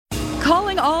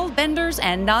Calling all benders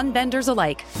and non-benders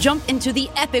alike. Jump into the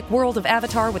epic world of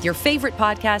Avatar with your favorite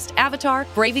podcast, Avatar: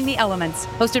 Braving the Elements.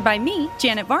 Hosted by me,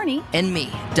 Janet Varney. And me,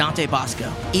 Dante Bosco.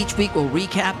 Each week we'll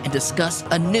recap and discuss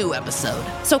a new episode.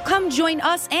 So come join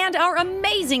us and our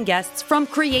amazing guests, from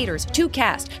creators to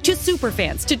cast to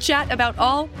superfans, to chat about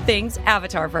all things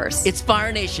Avatarverse. It's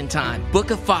Fire Nation time.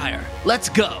 Book of Fire. Let's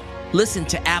go. Listen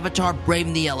to Avatar: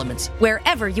 Braving the Elements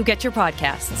wherever you get your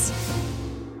podcasts.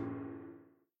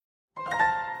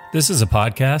 This is a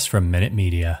podcast from Minute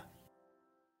Media.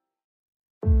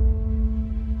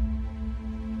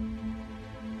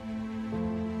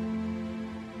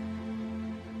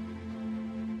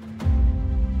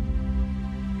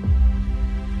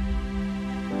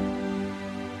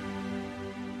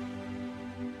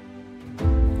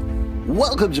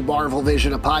 Welcome to Marvel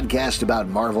Vision, a podcast about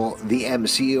Marvel, the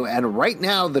MCU, and right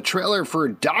now the trailer for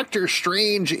Doctor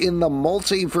Strange in the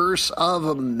Multiverse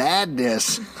of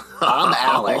Madness. I'm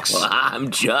Alex.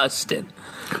 I'm Justin.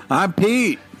 I'm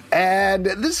Pete. And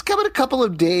this is coming a couple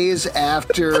of days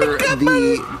after the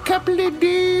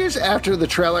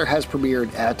trailer has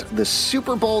premiered at the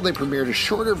Super Bowl. They premiered a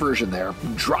shorter version there,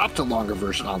 dropped a longer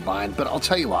version online, but I'll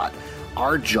tell you what,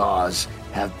 our jaws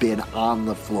have been on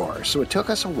the floor. So it took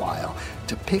us a while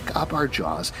to pick up our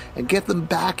jaws and get them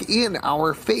back in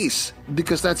our face,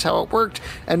 because that's how it worked.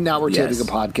 And now we're taping a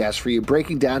podcast for you,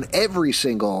 breaking down every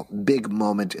single big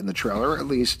moment in the trailer, or at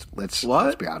least, let's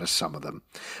be honest, some of them.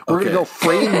 We're going to go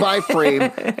frame by frame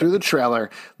through the trailer.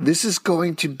 This is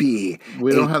going to be a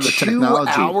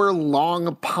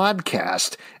 2-hour-long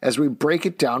podcast as we break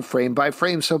it down frame by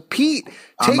frame. So Pete,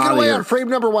 take it away on frame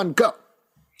number 1. Go.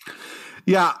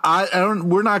 Yeah,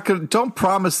 don't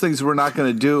promise things we're not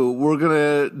going to do. We're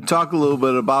going to talk a little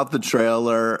bit about the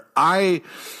trailer.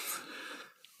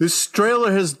 This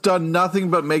trailer has done nothing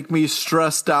but make me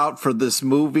stressed out for this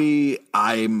movie.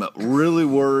 I'm really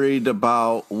worried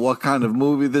about what kind of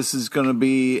movie this is going to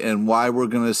be and why we're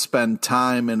going to spend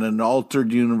time in an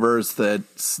altered universe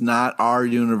that's not our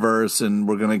universe, and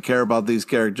we're going to care about these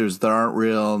characters that aren't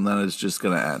real, and then it's just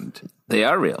going to end. They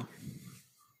are real.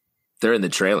 They're in the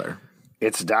trailer.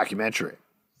 It's a documentary.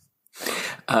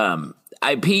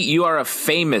 Pete, you are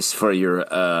famous for your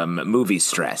movie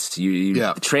stress.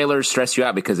 Trailers stress you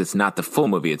out because it's not the full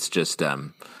movie. It's just a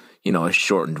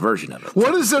shortened version of it.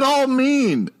 What does it all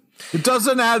mean? It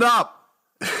doesn't add up.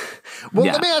 Well,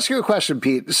 let me ask you a question,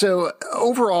 Pete. So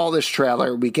overall, this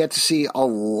trailer, we get to see a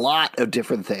lot of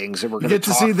different things, and we're going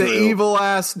to see the evil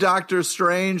ass Doctor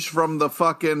Strange from the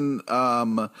fucking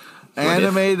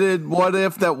animated What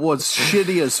If that was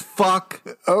shitty as fuck.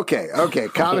 Okay.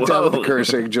 Calm down with the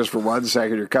cursing just for 1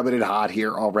 second. You're coming in hot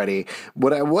here already.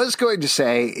 What I was going to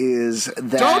say is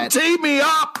that... Don't tee me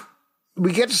up!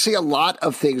 We get to see a lot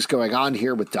of things going on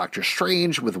here with Doctor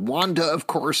Strange. With Wanda, of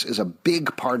course, is a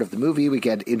big part of the movie. We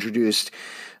get introduced,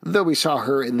 though we saw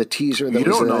her in the teaser. You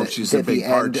don't know if she's a big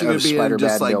part. She's going to be in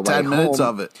just like 10 minutes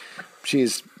of it.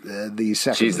 She's the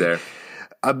second. She's there.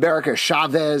 America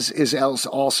Chavez is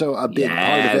also a big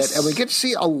part of it. And we get to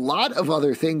see a lot of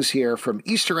other things here, from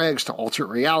Easter eggs to alternate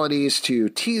realities to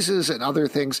teases and other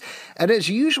things. And as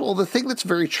usual, the thing that's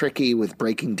very tricky with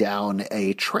breaking down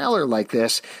a trailer like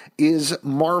this is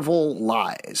Marvel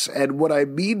lies. And what I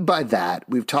mean by that,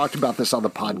 we've talked about this on the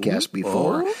podcast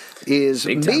before, is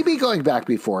maybe going back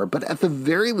before, but at the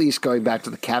very least going back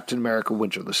to the Captain America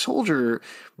Winter the Soldier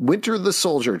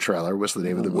trailer was the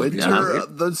name of the movie. Winter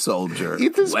of the Soldier.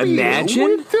 It is Imagine.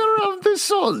 Winter of the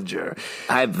Soldier.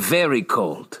 I'm very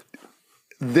cold.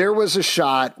 There was a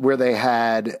shot where they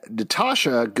had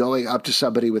Natasha going up to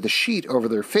somebody with a sheet over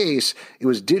their face. It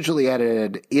was digitally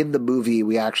edited. In the movie,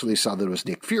 we actually saw that it was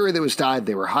Nick Fury that was dyed.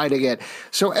 They were hiding it.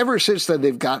 So ever since then,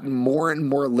 they've gotten more and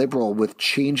more liberal with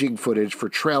changing footage for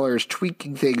trailers,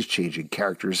 tweaking things, changing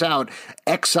characters out,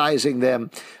 excising them.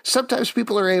 Sometimes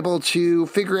people are able to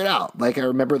figure it out. Like, I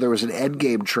remember there was an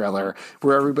Endgame trailer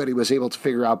where everybody was able to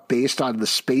figure out, based on the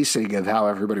spacing of how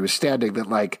everybody was standing, that,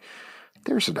 like,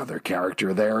 there's another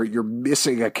character there. You're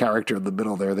missing a character in the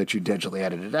middle there that you digitally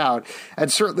edited out.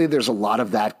 And certainly there's a lot of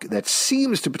that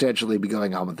seems to potentially be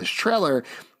going on with this trailer.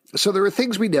 So there are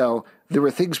things we know. There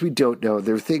are things we don't know.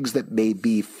 There are things that may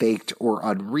be faked or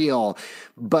unreal.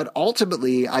 But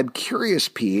ultimately, I'm curious,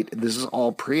 Pete, and this is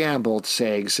all preamble to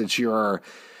saying, since you're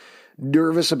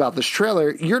nervous about this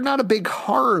trailer, you're not a big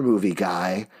horror movie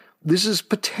guy. This is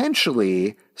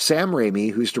potentially Sam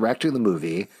Raimi, who's directing the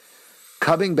movie,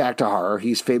 coming back to horror.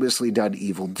 He's famously done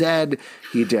Evil Dead.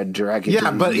 He did Dragon. Yeah,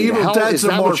 but Evil Dead's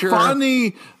a more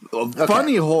funny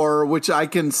horror, which I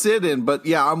can sit in. But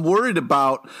yeah, I'm worried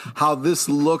about how this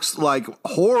looks like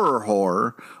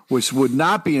horror, which would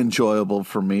not be enjoyable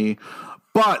for me.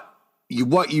 But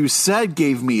what you said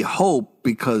gave me hope,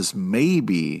 because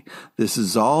maybe this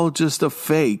is all just a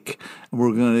fake and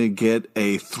we're going to get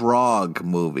a Throg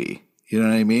movie. You know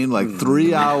what I mean? Like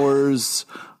 3 hours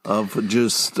of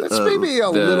just... That's maybe a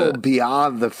little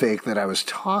beyond the fake that I was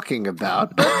talking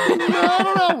about. But I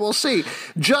don't know. We'll see.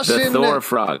 Justin, the Thor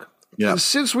frog. Yeah.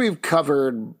 Since we've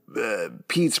covered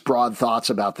Pete's broad thoughts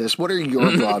about this, what are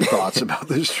your broad thoughts about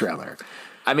this trailer?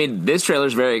 I mean, this trailer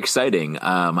is very exciting.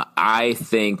 I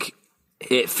think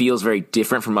it feels very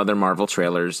different from other Marvel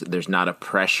trailers. There's not a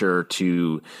pressure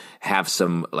to have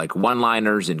some like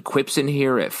one-liners and quips in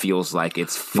here. It feels like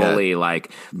it's fully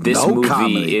like this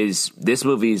movie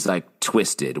is like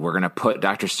twisted. We're going to put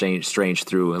Doctor Strange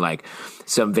through like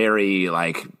some very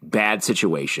like bad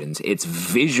situations. It's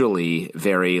visually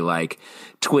very like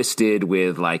twisted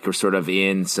with like we're sort of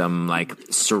in some like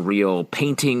surreal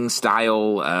painting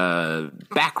style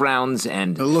backgrounds,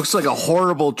 and it looks like a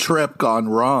horrible trip gone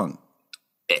wrong.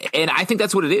 And I think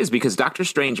that's what it is, because Doctor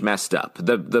Strange messed up.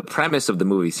 The premise of the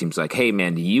movie seems like, hey,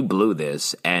 man, you blew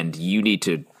this and you need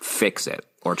to fix it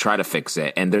or try to fix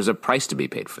it. And there's a price to be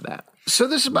paid for that. So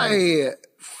this is my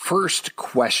first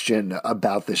question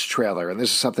about this trailer. And this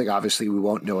is something obviously we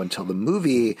won't know until the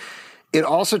movie. It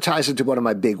also ties into one of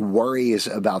my big worries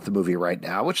about the movie right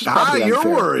now, which is probably unfair.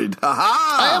 You're worried.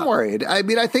 I am worried. I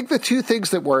mean, I think the two things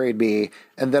that worried me,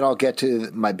 and then I'll get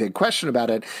to my big question about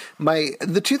it.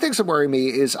 The two things that worry me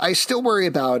is I still worry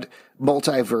about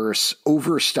multiverse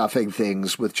overstuffing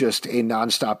things with just a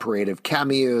nonstop parade of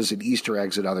cameos and Easter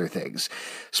eggs and other things.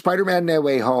 Spider-Man No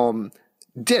Way Home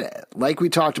did it. Like we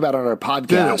talked about on our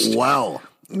podcast. Did it well.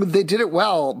 They did it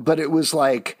well, but it was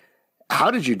like, how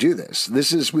did you do this?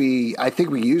 I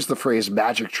think we used the phrase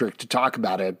magic trick to talk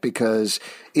about it, because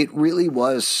it really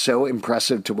was so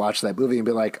impressive to watch that movie and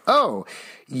be like, oh,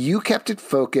 you kept it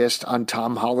focused on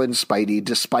Tom Holland's Spidey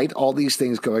despite all these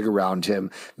things going around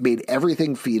him, made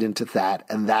everything feed into that,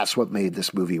 and that's what made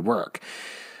this movie work.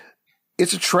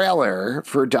 It's a trailer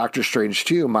for Doctor Strange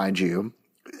 2, mind you,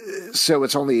 so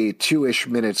it's only 2-ish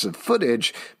minutes of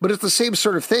footage, but it's the same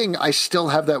sort of thing. I still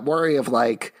have that worry of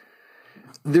like,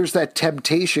 there's that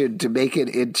temptation to make it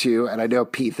into, and I know,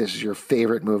 Pete, this is your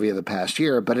favorite movie of the past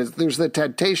year, but there's the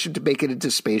temptation to make it into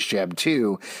Space Jam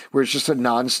 2, where it's just a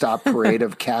nonstop parade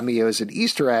of cameos and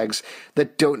Easter eggs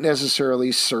that don't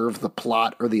necessarily serve the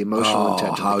plot or the emotional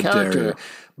intent of the character.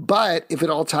 But if it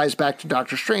all ties back to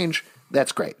Doctor Strange,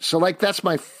 that's great. So, like, that's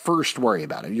my first worry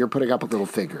about it. You're putting up a little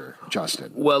figure,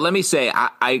 Justin. Well, let me say,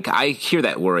 I hear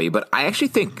that worry, but I actually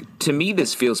think, to me,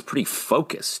 this feels pretty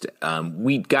focused.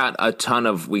 We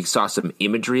saw some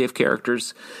imagery of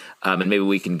characters, and maybe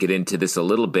we can get into this a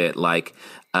little bit. Like,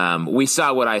 we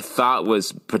saw what I thought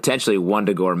was potentially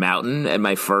Wundagore Mountain, and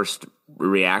my first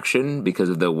reaction, because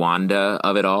of the Wanda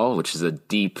of it all, which is a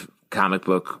deep comic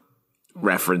book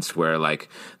reference where, like,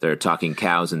 they're talking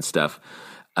cows and stuff.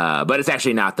 But it's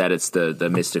actually not that. It's the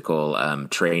mystical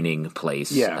training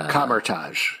place. Yeah,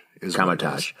 Kamar-Taj is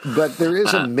Kamar-Taj. But there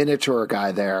is a Minotaur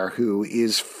guy there who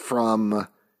is from,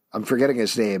 I'm forgetting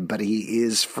his name, but he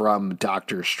is from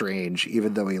Doctor Strange,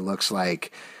 even though he looks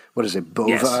like, what is it, Bova,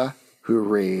 yes, who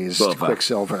raised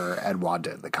Quicksilver and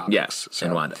Wanda in the comics. Yes, so,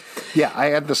 and Wanda. Yeah, I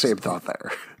had the same thought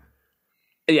there.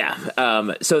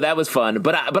 Yeah, so that was fun,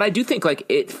 but I do think like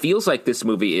it feels like this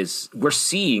movie we're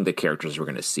seeing the characters we're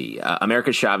going to see.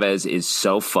 America Chavez is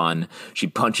so fun. She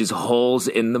punches holes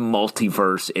in the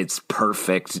multiverse. It's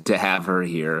perfect to have her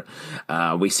here.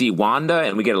 We see Wanda,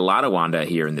 and we get a lot of Wanda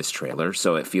here in this trailer,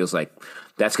 so it feels like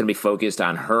that's going to be focused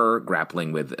on her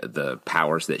grappling with the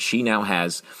powers that she now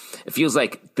has. It feels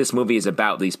like this movie is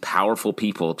about these powerful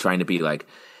people trying to be like,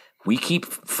 we keep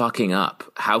fucking up.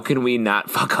 How can we not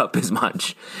fuck up as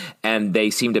much? And they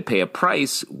seem to pay a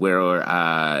price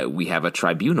where we have a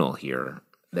tribunal here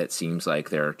that seems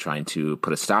like they're trying to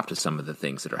put a stop to some of the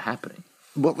things that are happening.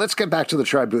 Well, let's get back to the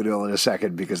tribunal in a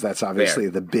second, because that's obviously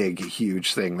the big,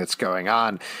 huge thing that's going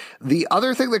on. The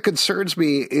other thing that concerns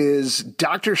me is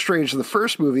Doctor Strange, the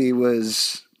first movie,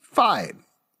 was fine,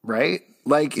 right?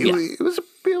 Like, it was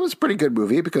a pretty good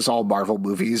movie, because all Marvel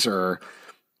movies are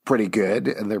pretty good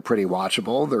and they're pretty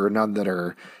watchable. There are none that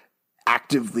are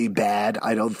actively bad,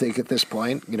 I don't think, at this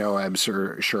point. You know, I'm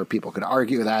sure people could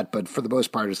argue that, but for the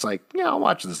most part, it's like, yeah, I'll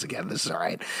watch this again. This is all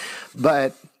right.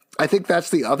 But I think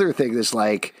that's the other thing is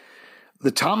like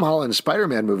the Tom Holland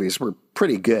Spider-Man movies were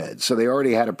pretty good. So they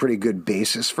already had a pretty good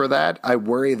basis for that. I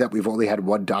worry that we've only had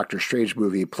one Doctor Strange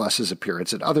movie plus his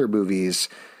appearance in other movies.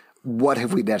 What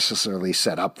have we necessarily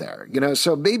set up there? You know,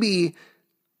 so maybe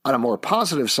on a more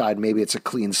positive side, maybe it's a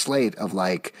clean slate of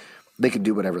like, they can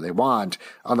do whatever they want.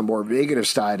 On the more negative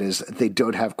side is they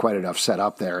don't have quite enough set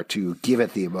up there to give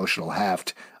it the emotional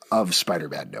heft of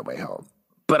Spider-Man No Way Home.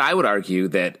 But I would argue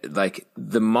that like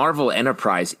the Marvel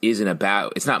Enterprise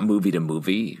it's not movie to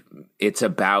movie. It's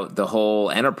about the whole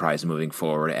enterprise moving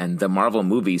forward. And the Marvel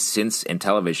movies and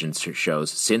television shows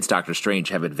since Doctor Strange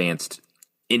have advanced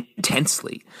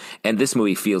intensely. And this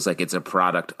movie feels like it's a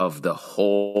product of the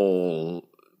whole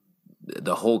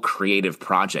creative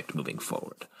project moving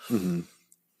forward. Mm-hmm.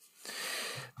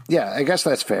 Yeah, I guess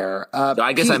that's fair. So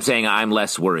I guess Pete, I'm saying I'm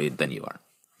less worried than you are.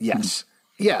 Yes.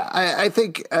 Yeah, I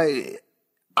think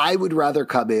I would rather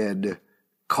come in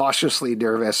cautiously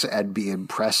nervous and be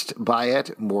impressed by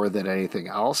it more than anything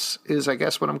else is, I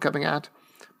guess, what I'm coming at.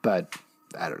 But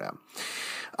I don't know.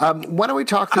 Why don't we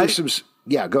talk through some...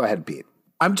 Yeah, go ahead, Pete.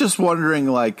 I'm just wondering,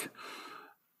 like,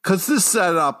 because this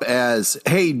set up as,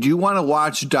 hey, do you want to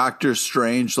watch Doctor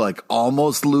Strange, like,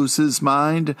 almost lose his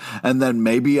mind? And then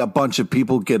maybe a bunch of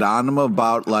people get on him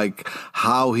about, like,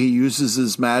 how he uses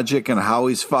his magic and how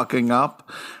he's fucking up.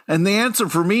 And the answer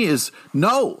for me is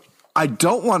no. I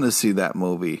don't want to see that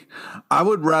movie. I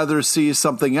would rather see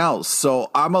something else.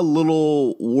 So I'm a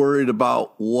little worried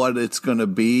about what it's going to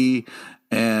be.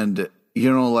 And,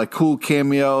 you know, like cool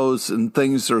cameos and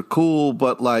things are cool,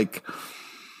 but like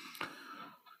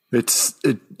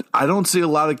I don't see a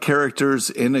lot of characters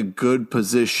in a good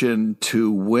position to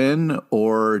win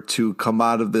or to come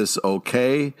out of this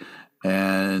okay.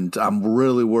 And I'm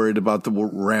really worried about the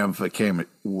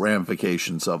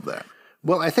ramifications of that.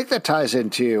 Well, I think that ties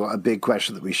into a big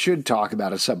question that we should talk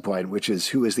about at some point, which is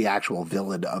who is the actual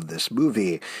villain of this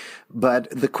movie. But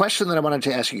the question that I wanted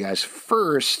to ask you guys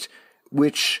first,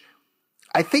 which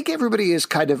I think everybody is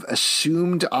kind of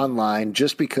assumed online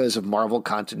just because of Marvel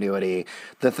continuity,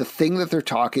 that the thing that they're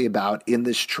talking about in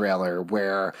this trailer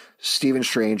where Stephen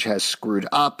Strange has screwed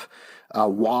up,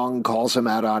 Wong calls him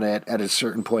out on it, at a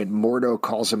certain point Mordo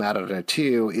calls him out on it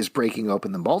too, is breaking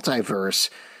open the multiverse.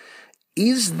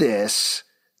 Is this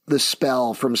the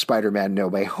spell from Spider-Man No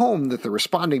Way Home that they're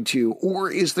responding to,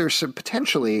 or is there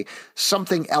potentially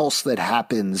something else that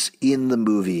happens in the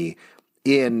movie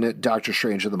in Doctor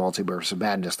Strange and the Multiverse of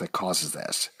Madness that causes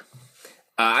this?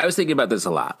 I was thinking about this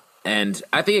a lot, and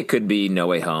I think it could be No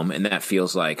Way Home, and that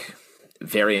feels like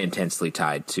very intensely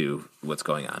tied to what's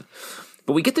going on.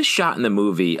 But we get this shot in the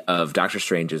movie of Doctor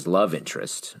Strange's love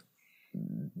interest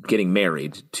getting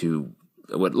married to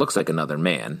what looks like another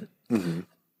man. Mm-hmm.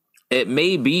 It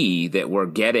may be that we're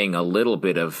getting a little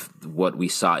bit of what we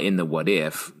saw in the What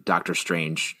If, Doctor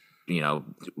Strange, you know,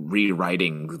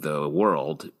 rewriting the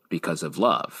world because of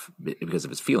love, because of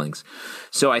his feelings.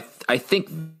 So I think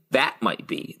that might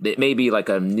be. It may be like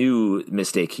a new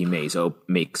mistake he makes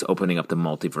opening up the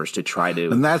multiverse to try to.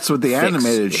 And that's what the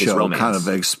animated show kind of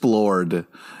explored,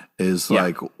 is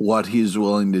like what he's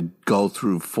willing to go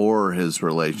through for his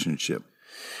relationship.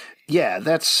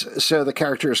 Yeah, so the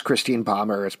character is Christine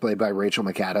Palmer. It's played by Rachel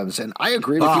McAdams, and I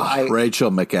agree with you.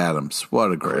 Rachel McAdams,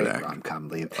 what a great actor! Rom-com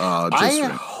lead. I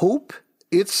hope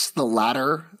it's the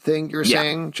latter thing you're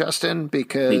saying, Justin,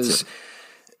 because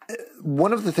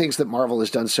one of the things that Marvel has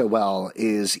done so well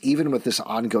is, even with this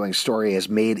ongoing story, has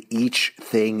made each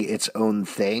thing its own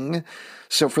thing.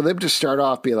 So for them to start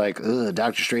off be like,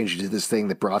 Doctor Strange did this thing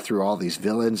that brought through all these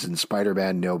villains in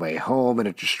Spider-Man No Way Home, and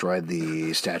it destroyed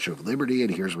the Statue of Liberty,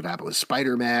 and here's what happened with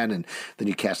Spider-Man, and then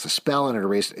you cast a spell and it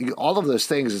erased all of those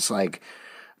things. It's like,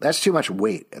 that's too much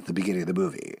weight at the beginning of the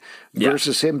movie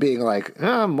versus him being like,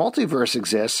 multiverse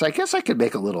exists. I guess I could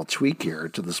make a little tweak here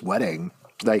to this wedding.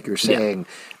 Like you're saying,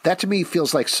 that to me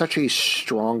feels like such a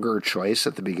stronger choice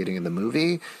at the beginning of the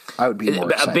movie. I would be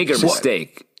more excited. A bigger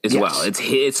mistake as well.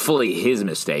 It's fully his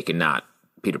mistake and not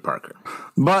Peter Parker.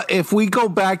 But if we go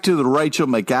back to the Rachel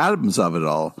McAdams of it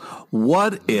all,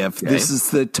 what if this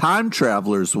is the time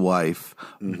traveler's wife,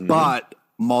 but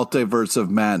Multiverse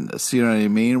of Madness? You know what I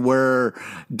mean? Where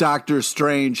Doctor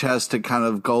Strange has to kind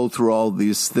of go through all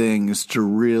these things to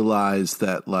realize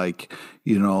that, like,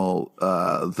 you know,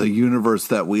 the universe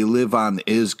that we live on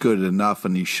is good enough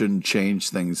and you shouldn't change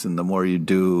things. And the more you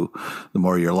do, the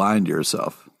more you're lying to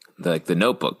yourself. Like the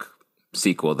Notebook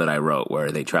sequel that I wrote,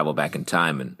 where they travel back in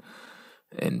time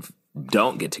and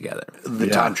don't get together. The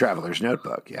Time Traveler's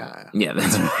Notebook, yeah,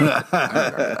 that's right.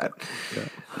 I remember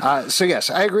that. So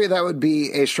yes, I agree that would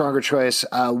be a stronger choice.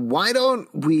 Why don't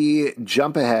we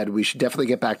jump ahead? We should definitely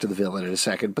get back to the villain in a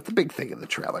second, but the big thing in the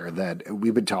trailer that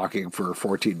we've been talking for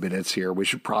 14 minutes here, we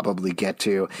should probably get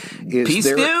to is Peace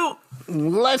Stew.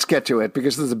 Let's get to it,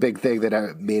 because this is a big thing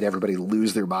that made everybody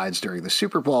lose their minds during the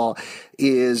Super Bowl.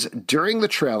 Is during the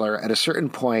trailer, at a certain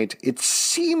point, it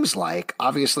seems like,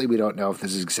 obviously we don't know if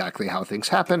this is exactly how things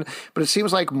happen, but it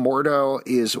seems like Mordo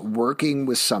is working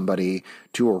with somebody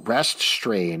to arrest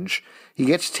Strange. He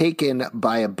gets taken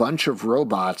by a bunch of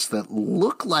robots that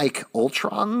look like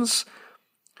Ultrons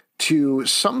to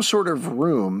some sort of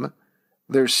room.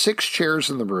 There's 6 chairs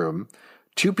in the room.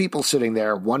 2 people sitting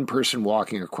there, 1 person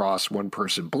walking across, 1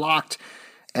 person blocked.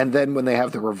 And then when they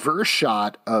have the reverse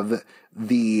shot of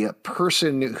the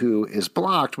person who is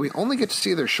blocked, we only get to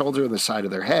see their shoulder and the side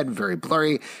of their head, very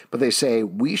blurry, but they say,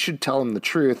 we should tell him the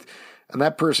truth. And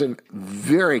that person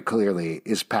very clearly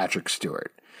is Patrick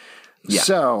Stewart. Yeah.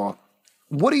 So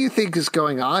what do you think is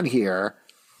going on here?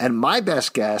 And my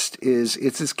best guess is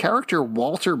it's his character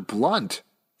Walter Blunt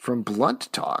from Blunt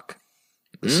Talk,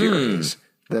 the series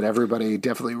that everybody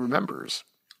definitely remembers.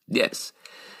 Yes.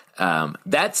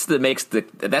 That's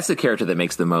the character that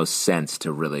makes the most sense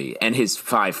to really, and his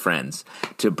 5 friends,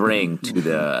 to bring to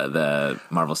the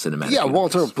Marvel Cinematic Universe.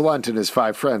 Walter Blunt and his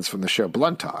 5 friends from the show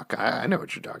Blunt Talk. I know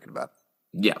what you're talking about.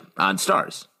 Yeah, on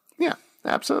Starz. Yeah,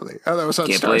 absolutely. Oh, that was on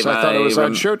Starz. I thought it was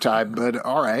on Showtime, but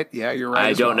all right. Yeah, you're right.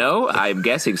 I don't know. I'm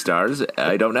guessing Starz.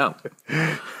 I don't know.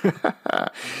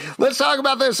 Let's talk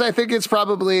about this. I think it's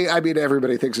probably,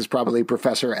 everybody thinks it's probably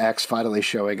Professor X finally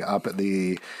showing up at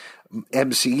the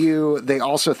MCU. They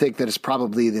also think that it's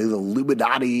probably the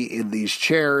Illuminati in these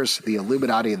chairs. The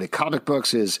Illuminati in the comic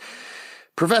books is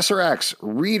Professor X,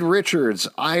 Reed Richards,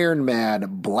 Iron Man,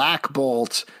 Black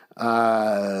Bolt,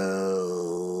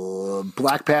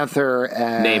 Black Panther,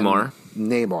 and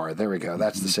Namor. There we go.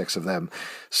 That's the 6 of them.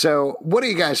 So what do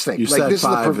you guys think? You said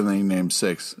 5 and then you named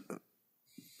 6.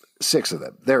 6 of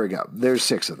them. There we go. There's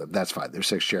 6 of them. That's fine. There's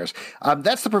 6 chairs.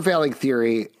 That's the prevailing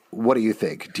theory. What do you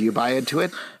think? Do you buy into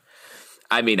it?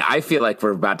 I feel like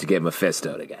we're about to get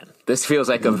Mephisto'd again. This feels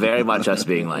like a very much us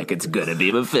being like, it's going to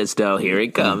be Mephisto. Here he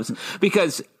comes.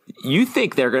 Because you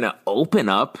think they're going to open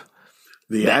up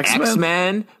the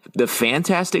X-Men, the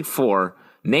Fantastic Four,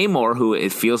 Namor, who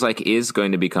it feels like is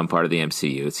going to become part of the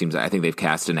MCU. It seems, I think they've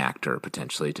cast an actor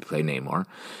potentially to play Namor.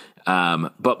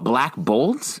 But Black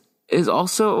Bolt is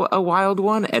also a wild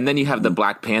one. And then you have the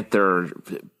Black Panther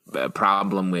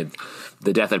problem with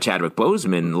the death of Chadwick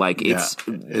Boseman. Like, it's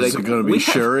is it going to be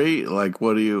Shuri? Like,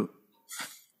 what do you?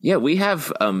 Yeah, we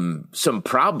have some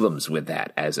problems with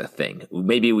that as a thing.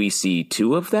 Maybe we see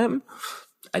 2 of them.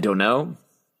 I don't know.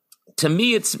 To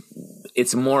me,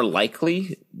 it's more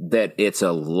likely that it's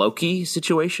a Loki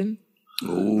situation,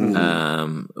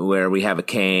 where we have a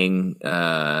Kang,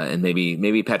 and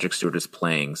maybe Patrick Stewart is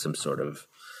playing some sort of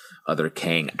other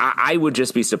Kang. I would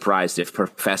just be surprised if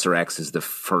Professor X is the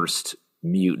first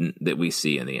mutant that we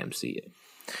see in the MCU.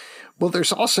 Well,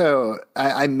 there's also,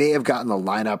 I may have gotten the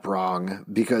lineup wrong,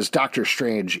 because Doctor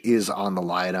Strange is on the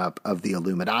lineup of the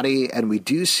Illuminati, and we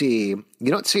do see,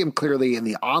 you don't see him clearly in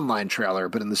the online trailer,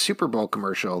 but in the Super Bowl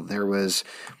commercial, there was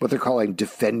what they're calling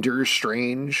Defender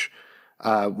Strange,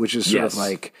 which is sort of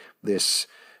like this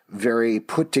very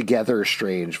put together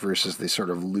Strange versus the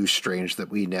sort of loose Strange that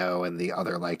we know, and the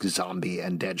other like zombie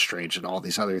and dead Strange and all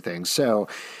these other things. So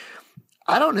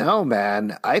I don't know,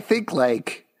 man. I think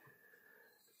like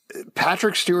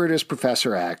Patrick Stewart is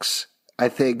Professor X. I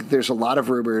think there's a lot of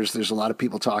rumors. There's a lot of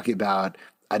people talking about,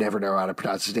 I never know how to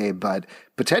pronounce his name, but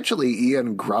potentially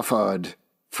Ian Gruffod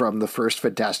from the first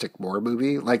Fantastic Four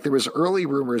movie. Like, there was early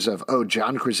rumors of,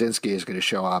 John Krasinski is going to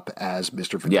show up as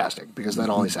Mr. Fantastic, because that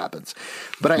always happens.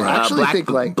 But I actually think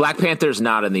like Black Panther's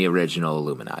not in the original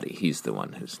Illuminati. He's the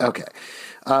one who's okay.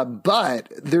 But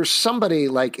there's somebody,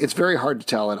 like, it's very hard to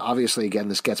tell. And obviously, again,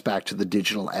 this gets back to the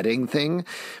digital editing thing.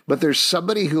 But there's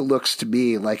somebody who looks to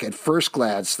me like, at first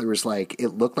glance, there was like, it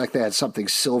looked like they had something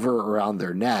silver around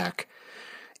their neck.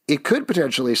 It could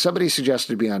potentially, somebody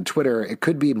suggested to me on Twitter, it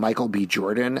could be Michael B.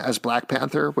 Jordan as Black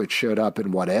Panther, which showed up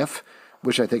in What If,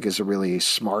 which I think is a really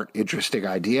smart, interesting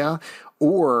idea.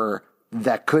 Or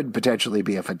that could potentially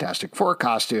be a Fantastic Four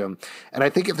costume. And I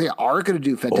think if they are going to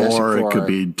do Fantastic Four... Or it could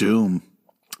be Doom.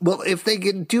 Well, if they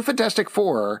can do Fantastic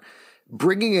Four,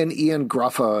 bringing in Ian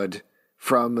Gruffod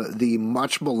from the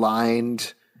much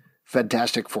maligned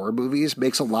Fantastic Four movies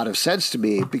makes a lot of sense to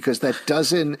me, because that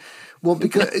doesn't... Well,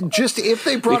 because just if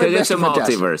they brought because it back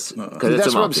it's a multiverse.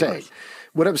 That's what I'm saying.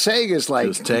 What I'm saying is,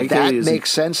 like, that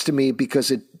makes sense to me because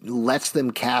it lets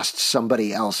them cast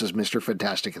somebody else as Mr.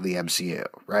 Fantastic in the MCU,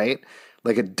 right?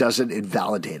 Like, it doesn't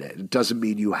invalidate it. It doesn't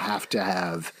mean you have to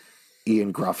have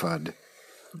Ian Gruffod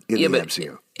in the but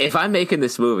MCU. If I'm making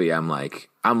this movie, I'm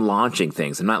launching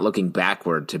things. I'm not looking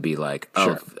backward to be like,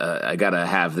 I gotta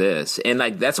have this. And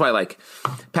like that's why like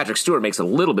Patrick Stewart makes a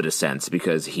little bit of sense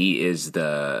because he is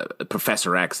the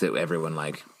Professor X that everyone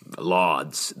like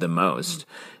lauds the most.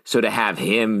 So to have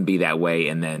him be that way,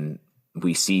 and then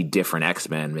we see different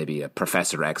X-Men, maybe a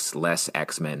Professor X, less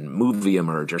X-Men movie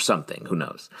emerge or something. Who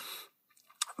knows?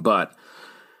 But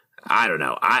I don't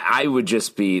know. I would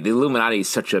just be, the Illuminati is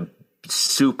such a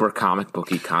super comic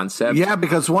booky concept. Yeah,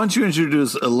 because once you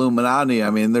introduce Illuminati, I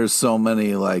mean, there's so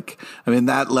many, like, I mean,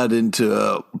 that led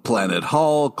into Planet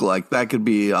Hulk. Like, that could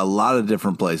be a lot of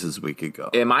different places we could go.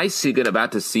 Am I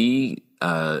about to see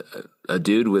a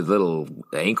dude with little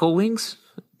ankle wings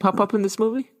pop up in this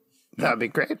movie? That'd be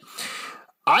great.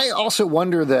 I also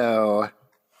wonder, though,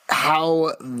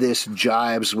 how this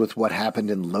jibes with what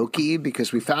happened in Loki,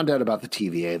 because we found out about the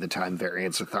TVA, the Time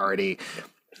Variance Authority.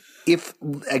 If,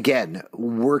 again,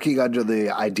 working under the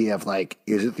idea of like,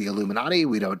 is it the Illuminati?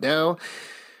 We don't know.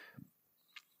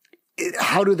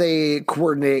 How do they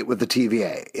coordinate with the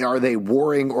TVA? Are they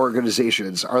warring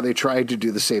organizations? Are they trying to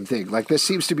do the same thing? Like, this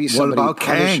seems to be somebody. What about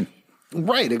Kang?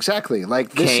 Right, exactly.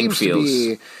 Like, this Kang seems to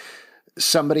be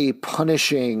somebody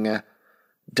punishing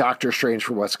Doctor Strange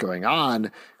for what's going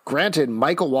on. Granted,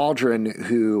 Michael Waldron,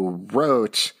 who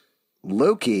wrote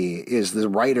Loki, is the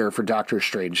writer for Doctor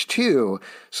Strange 2,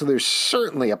 so there's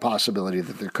certainly a possibility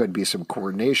that there could be some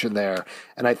coordination there,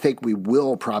 and I think we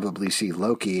will probably see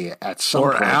Loki at some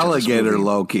point. Or alligator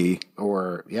Loki.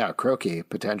 Or, yeah, Croaky,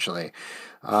 potentially.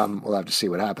 We'll have to see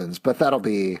what happens, but that'll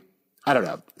be, I don't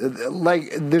know.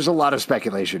 Like, there's a lot of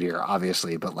speculation here,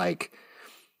 obviously, but like,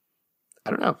 I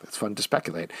don't know. It's fun to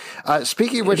speculate.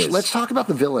 Speaking of which, let's talk about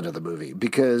the villain of the movie,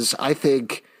 because I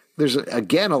think there's,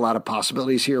 again, a lot of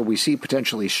possibilities here. We see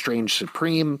potentially Strange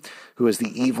Supreme, who is the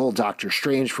evil Doctor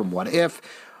Strange from What If.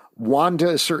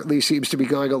 Wanda certainly seems to be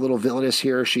going a little villainous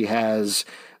here. She has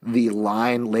the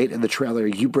line late in the trailer,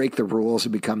 "You break the rules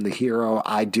and become the hero.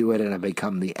 I do it and I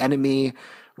become the enemy,"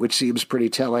 which seems pretty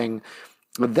telling.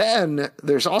 But then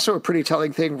there's also a pretty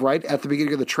telling thing right at the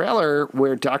beginning of the trailer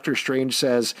where Doctor Strange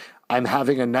says, "I'm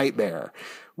having a nightmare,"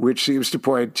 which seems to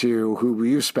point to who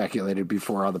we've speculated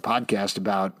before on the podcast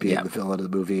about being the villain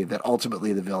of the movie, that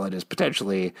ultimately the villain is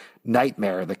potentially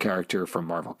Nightmare, the character from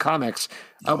Marvel Comics.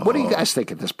 What do you guys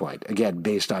think at this point? Again,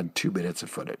 based on 2 minutes of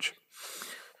footage.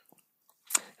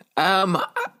 Because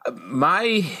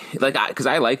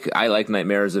I like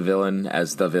Nightmare as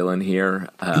the villain here.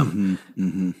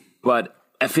 But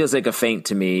it feels like a feint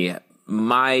to me.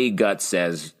 My gut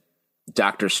says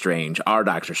Doctor Strange, our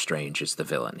Doctor Strange, is the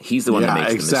villain. He's the one that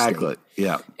makes the mistake.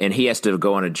 Yeah, and he has to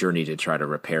go on a journey to try to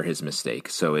repair his mistake.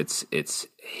 So it's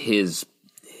his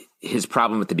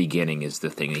problem at the beginning is the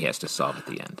thing he has to solve at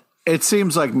the end. It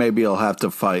seems like maybe he'll have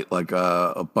to fight like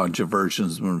a bunch of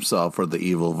versions of himself, or the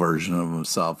evil version of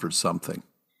himself, or something.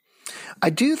 I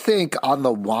do think on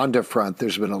the Wanda front,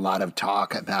 there's been a lot of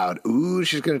talk about,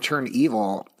 she's going to turn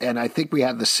evil. And I think we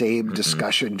had the same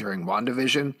discussion during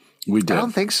WandaVision. We did. I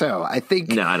don't think so.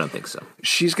 No, I don't think so.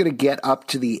 She's going to get up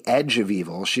to the edge of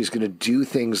evil. She's going to do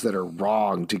things that are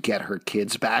wrong to get her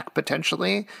kids back,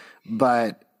 potentially,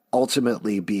 but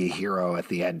ultimately be a hero at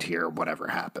the end here, whatever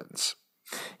happens.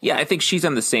 Yeah, I think she's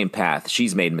on the same path.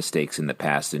 She's made mistakes in the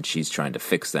past, and she's trying to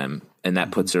fix them. And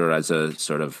that puts her as a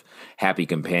sort of happy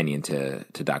companion to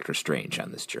Doctor Strange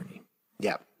on this journey.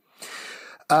 Yeah.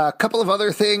 A couple of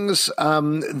other things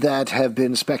that have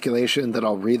been speculation that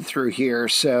I'll read through here.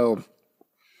 So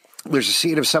there's a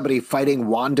scene of somebody fighting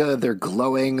Wanda. They're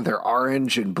glowing. They're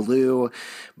orange and blue.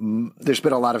 There's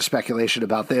been a lot of speculation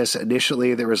about this.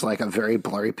 Initially, there was like a very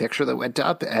blurry picture that went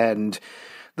up, and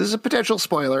this is a potential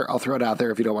spoiler. I'll throw it out there.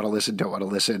 If you don't want to listen, don't want to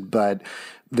listen. But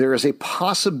there is a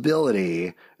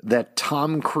possibility that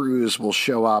Tom Cruise will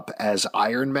show up as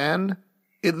Iron Man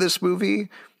in this movie.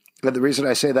 And the reason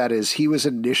I say that is he was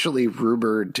initially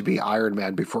rumored to be Iron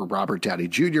Man before Robert Downey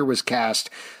Jr. was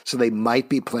cast. So they might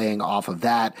be playing off of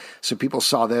that. So people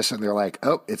saw this and they're like,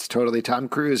 oh, it's totally Tom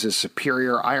Cruise as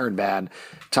Superior Iron Man.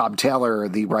 Tom Taylor,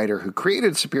 the writer who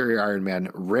created Superior Iron Man,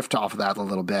 riffed off of that a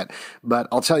little bit. But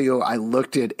I'll tell you, I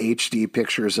looked at HD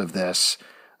pictures of this.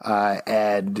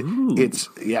 And it's,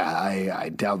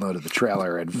 I downloaded the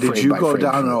trailer and did you go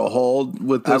down a hole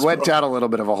with this? I went down a little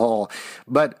bit of a hole,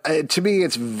 but to me,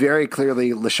 it's very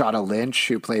clearly Lashana Lynch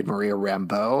who played Maria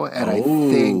Rambeau. And I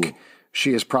think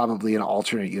she is probably an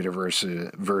alternate universe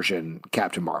version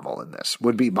Captain Marvel in this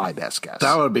would be my best guess.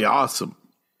 That would be awesome.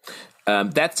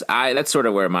 That's sort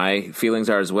of where my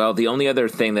feelings are as well. The only other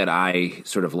thing that I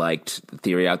sort of liked, the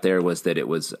theory out there, was that it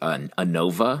was a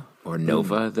Nova,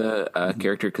 the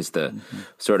character, because the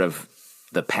sort of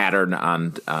the pattern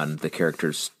on the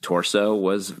character's torso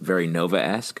was very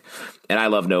Nova-esque. And I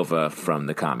love Nova from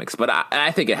the comics, but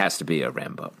I think it has to be a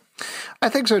Rambo. I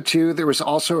think so too. There was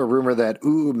also a rumor that,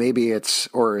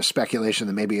 or a speculation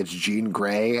that maybe it's Jean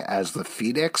Grey as the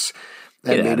Phoenix.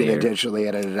 And maybe they digitally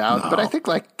edited it out. No. But I think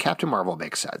like Captain Marvel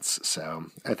makes sense. So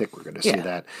I think we're going to see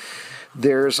that.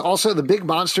 There's also the big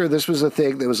monster. This was a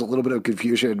thing that was a little bit of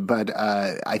confusion, but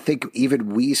I think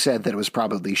even we said that it was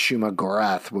probably Shuma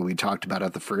Gorath when we talked about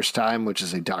it the first time, which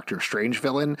is a Doctor Strange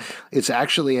villain. It's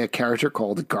actually a character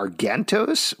called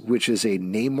Gargantos, which is a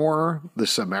Namor, the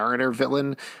Submariner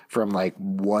villain from like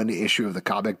one issue of the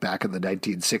comic back in the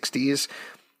 1960s.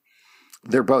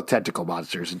 They're both tentacle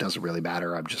monsters. It doesn't really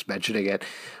matter. I'm just mentioning it.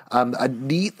 A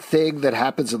neat thing that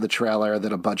happens in the trailer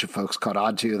that a bunch of folks caught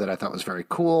on to that I thought was very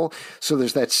cool. So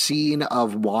there's that scene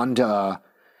of Wanda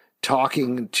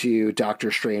talking to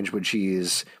Doctor Strange when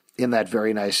she's in that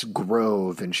very nice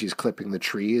grove and she's clipping the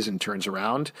trees and turns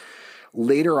around.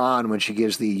 Later on, when she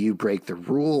gives the "you break the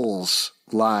rules"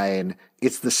 line,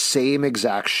 it's the same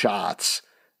exact shots,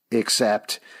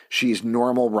 except she's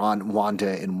normal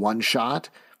Wanda in one shot,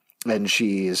 and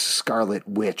she's Scarlet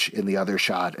Witch in the other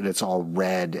shot, and it's all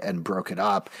red and broken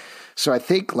up. So I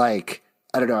think, like,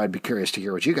 I don't know, I'd be curious to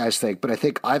hear what you guys think, but I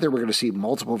think either we're going to see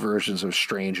multiple versions of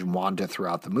Strange and Wanda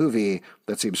throughout the movie.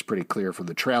 That seems pretty clear from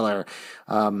the trailer.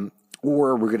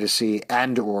 Or we're going to see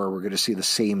the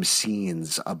same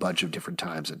scenes a bunch of different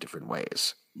times in different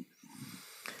ways.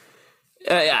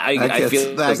 I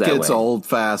feel that gets old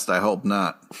fast. I hope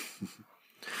not.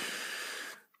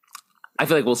 I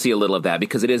feel like we'll see a little of that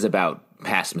because it is about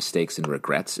past mistakes and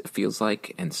regrets, it feels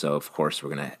like. And so, of course,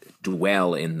 we're going to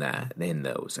dwell in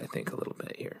those, I think, a little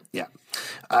bit here. Yeah.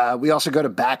 We also go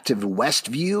back to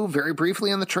Westview very briefly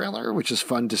in the trailer, which is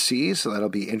fun to see. So that'll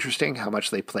be interesting how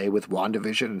much they play with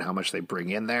WandaVision and how much they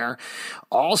bring in there.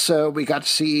 Also, we got to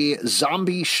see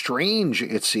Zombie Strange,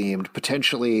 it seemed,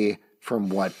 potentially from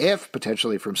What If,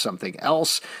 potentially from something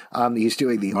else. He's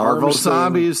doing the Marvel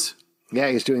Zombies. Yeah,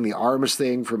 he's doing the arms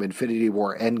thing from Infinity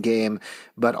War Endgame,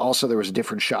 but also there was a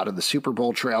different shot in the Super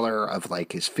Bowl trailer of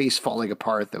like his face falling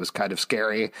apart that was kind of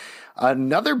scary.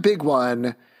 Another big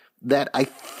one that I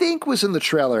think was in the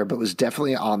trailer, but was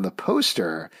definitely on the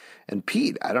poster. And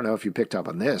Pete, I don't know if you picked up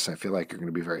on this. I feel like you're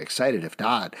going to be very excited. If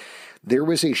not, there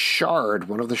was a shard.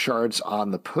 One of the shards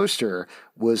on the poster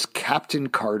was Captain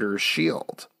Carter's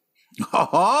shield.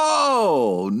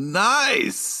 Oh,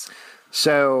 nice.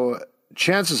 So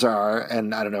chances are,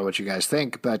 and I don't know what you guys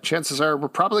think, but chances are we're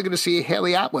probably going to see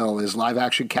Haley Atwell as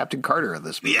live-action Captain Carter in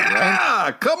this movie,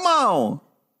 right? Come on.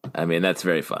 I mean, that's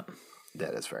very fun.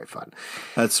 That is very fun.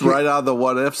 That's right out of the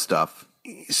What If stuff.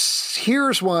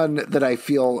 Here's one that I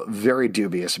feel very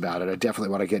dubious about, and I definitely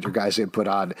want to get your guys' input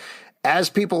on. As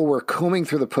people were combing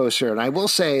through the poster, and I will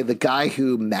say the guy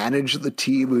who managed the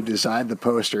team who designed the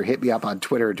poster hit me up on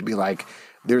Twitter to be like,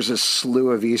 there's a slew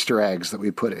of Easter eggs that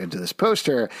we put into this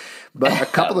poster. But a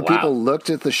couple of people looked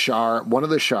at one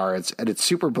of the shards, and it's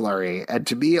super blurry. And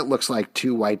to me, it looks like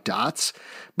two white dots.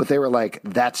 But they were like,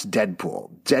 that's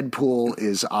Deadpool. Deadpool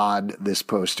is on this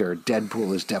poster.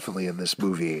 Deadpool is definitely in this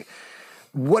movie.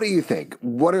 What do you think?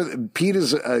 Pete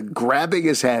is grabbing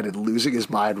his head and losing his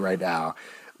mind right now.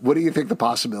 What do you think the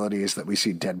possibilities that we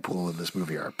see Deadpool in this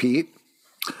movie are? Pete?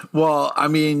 Well, I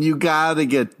mean, you got to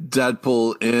get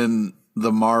Deadpool in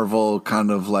the Marvel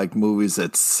kind of like movies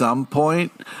at some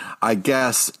point. I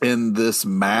guess in this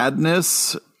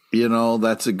madness,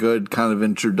 that's a good kind of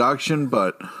introduction,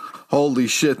 but holy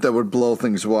shit, that would blow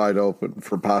things wide open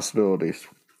for possibilities.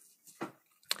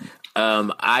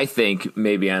 I think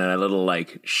maybe on a little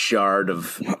like shard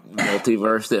of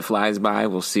multiverse that flies by,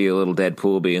 we'll see a little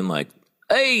Deadpool being like,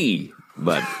 hey,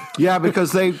 but yeah,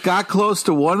 because they got close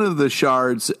to one of the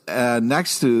shards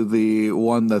next to the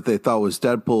one that they thought was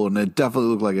Deadpool, and it definitely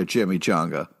looked like a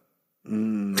chimichanga.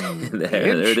 There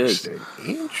it is.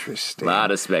 Interesting. A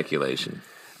lot of speculation.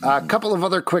 A couple of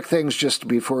other quick things just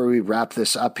before we wrap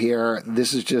this up here.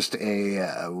 This is just not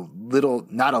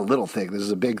a little thing. This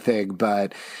is a big thing,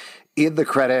 but in the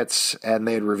credits, and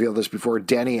they had revealed this before,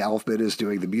 Danny Elfman is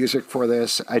doing the music for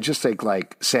this. I just think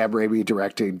like Sam Raimi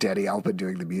directing, Danny Elfman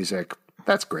doing the music.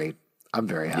 That's great. I'm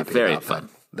very happy about that.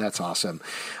 That's awesome.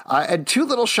 And two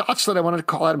little shots that I wanted to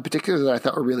call out in particular that I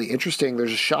thought were really interesting.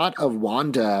 There's a shot of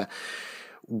Wanda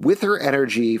with her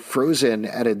energy frozen,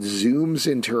 and it zooms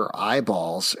into her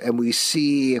eyeballs, and we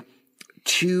see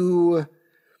two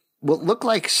what look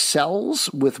like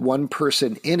cells with one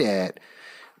person in it.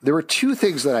 There were two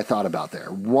things that I thought about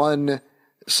there. One,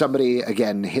 Somebody,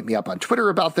 again, hit me up on Twitter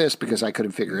about this because I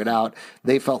couldn't figure it out.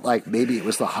 They felt like maybe it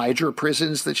was the Hydra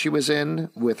prisons that she was in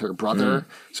with her brother.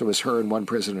 So it was her in one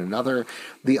prison and another.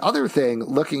 The other thing,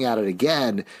 looking at it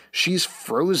again, she's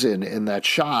frozen in that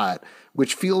shot,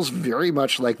 which feels very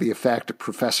much like the effect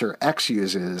Professor X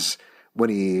uses when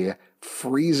he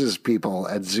freezes people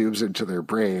and zooms into their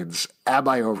brains. Am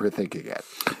I overthinking it?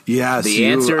 Yes. The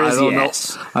answer is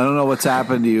yes. I don't know what's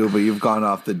happened to you, but you've gone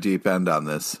off the deep end on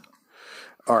this.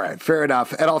 All right, fair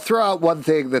enough. And I'll throw out one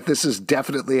thing that this is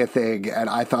definitely a thing, and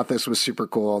I thought this was super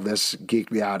cool. This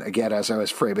geeked me out, again, as I was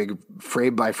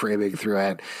frame by framing through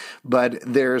it. But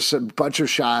there's a bunch of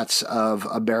shots of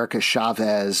America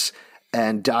Chavez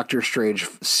and Doctor Strange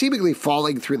seemingly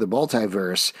falling through the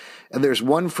multiverse. And there's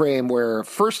one frame where,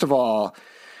 first of all,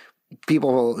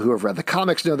 people who have read the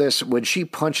comics know this. When she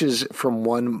punches from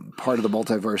one part of the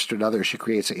multiverse to another, she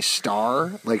creates a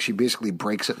star. Like, she basically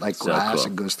breaks it like glass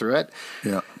and goes through it.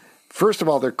 Yeah. First of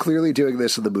all, they're clearly doing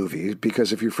this in the movie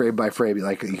because if you frame by frame,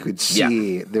 you could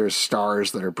see there's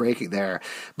stars that are breaking there.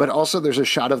 But also there's a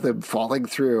shot of them falling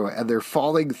through, and they're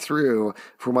falling through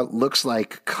from what looks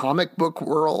like comic book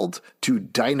world to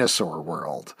dinosaur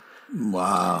world.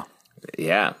 Wow.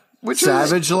 Yeah. Which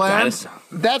Savage Land?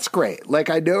 That's great. Like,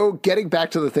 I know, getting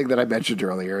back to the thing that I mentioned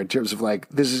earlier in terms of like,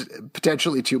 this is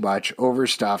potentially too much,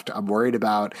 overstuffed. I'm worried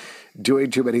about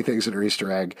doing too many things in an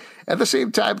Easter egg. At the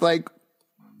same time, like,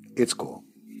 it's cool.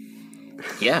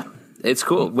 Yeah, it's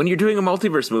cool. When you're doing a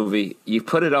multiverse movie, you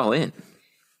put it all in.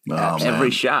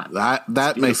 Every shot.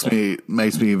 That makes me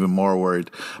even more worried.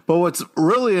 But what's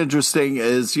really interesting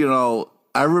is,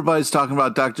 everybody's talking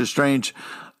about Doctor Strange.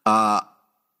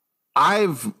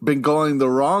 I've been going the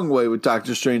wrong way with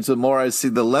Doctor Strange. The more I see,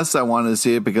 the less I want to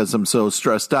see it because I'm so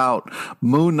stressed out.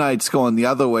 Moon Knight's going the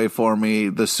other way for me.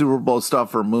 The Super Bowl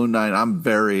stuff for Moon Knight, I'm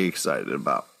very excited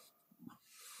about.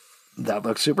 That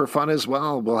looks super fun as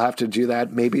well. We'll have to do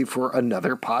that maybe for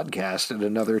another podcast at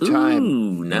another time.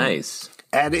 Ooh, nice.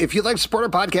 And if you'd like to support our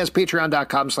podcast,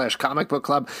 patreon.com/Comic Book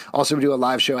Club. Also, we do a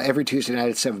live show every Tuesday night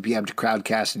at 7 p.m. to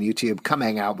Crowdcast and YouTube. Come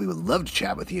hang out. We would love to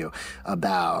chat with you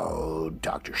about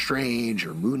Doctor Strange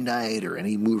or Moon Knight or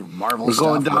any Marvel stuff.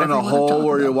 We're going down a hole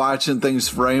where you're watching things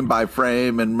frame by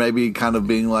frame and maybe kind of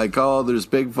being like, oh, there's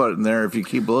Bigfoot in there if you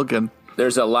keep looking.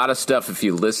 There's a lot of stuff if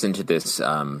you listen to this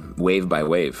wave by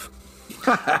wave.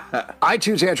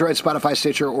 iTunes, Android, Spotify,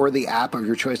 Stitcher, or the app of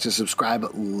your choice to subscribe,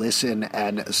 listen,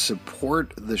 and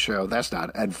support the show.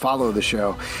 And follow the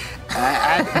show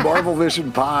at Marvel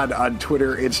Vision Pod on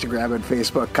Twitter, Instagram, and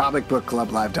Facebook.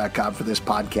 ComicBookClubLive.com for this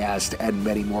podcast and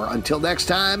many more. Until next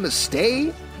time,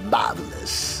 stay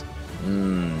marvelous.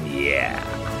 Yeah.